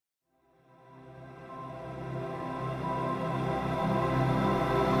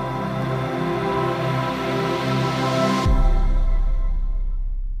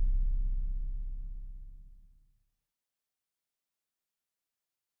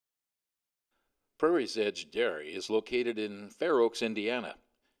Prairies Edge Dairy is located in Fair Oaks, Indiana,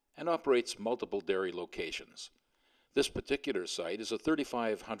 and operates multiple dairy locations. This particular site is a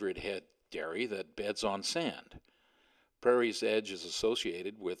 3,500 head dairy that beds on sand. Prairies Edge is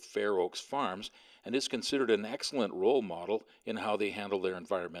associated with Fair Oaks Farms and is considered an excellent role model in how they handle their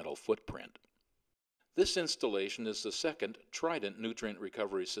environmental footprint. This installation is the second Trident Nutrient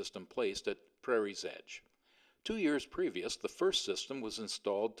Recovery System placed at Prairies Edge. 2 years previous, the first system was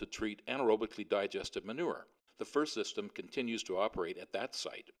installed to treat anaerobically digested manure. The first system continues to operate at that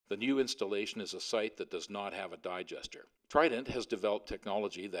site. The new installation is a site that does not have a digester. Trident has developed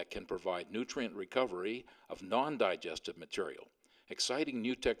technology that can provide nutrient recovery of non-digested material. Exciting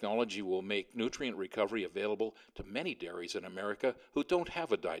new technology will make nutrient recovery available to many dairies in America who don't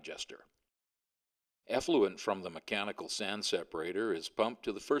have a digester. Effluent from the mechanical sand separator is pumped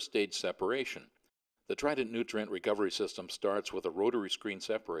to the first stage separation. The Trident Nutrient Recovery System starts with a rotary screen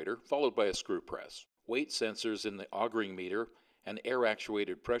separator, followed by a screw press. Weight sensors in the augering meter and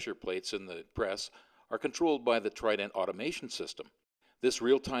air-actuated pressure plates in the press are controlled by the Trident automation system. This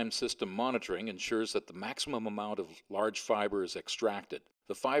real-time system monitoring ensures that the maximum amount of large fiber is extracted.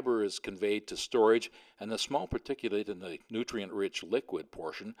 The fiber is conveyed to storage, and the small particulate in the nutrient-rich liquid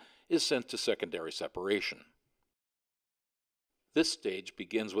portion is sent to secondary separation. This stage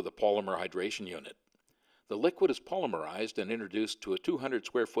begins with a polymer hydration unit. The liquid is polymerized and introduced to a 200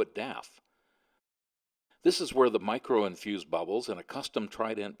 square foot DAF. This is where the micro-infused bubbles and a custom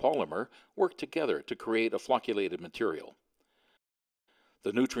Trident polymer work together to create a flocculated material.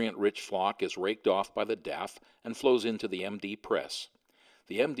 The nutrient-rich flock is raked off by the DAF and flows into the MD press.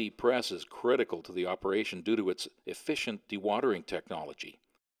 The MD press is critical to the operation due to its efficient dewatering technology.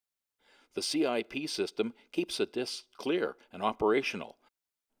 The CIP system keeps the discs clear and operational.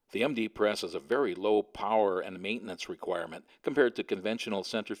 The MD press has a very low power and maintenance requirement compared to conventional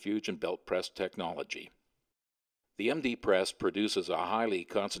centrifuge and belt press technology. The MD press produces a highly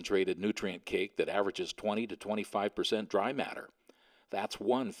concentrated nutrient cake that averages 20 to 25% dry matter. That's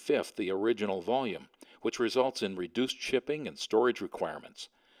 1/5 the original volume, which results in reduced shipping and storage requirements.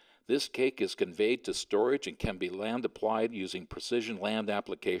 This cake is conveyed to storage and can be land applied using precision land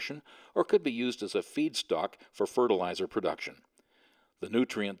application or could be used as a feedstock for fertilizer production. The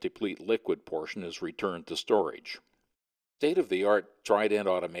nutrient-deplete liquid portion is returned to storage. State-of-the-art Trident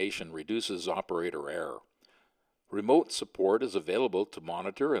automation reduces operator error. Remote support is available to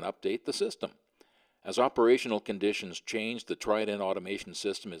monitor and update the system. As operational conditions change, the Trident automation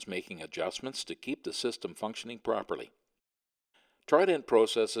system is making adjustments to keep the system functioning properly. Trident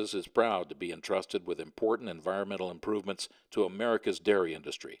Processes is proud to be entrusted with important environmental improvements to America's dairy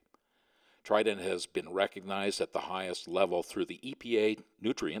industry. Trident has been recognized at the highest level through the EPA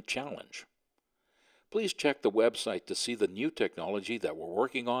Nutrient Challenge. Please check the website to see the new technology that we're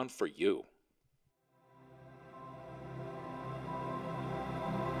working on for you.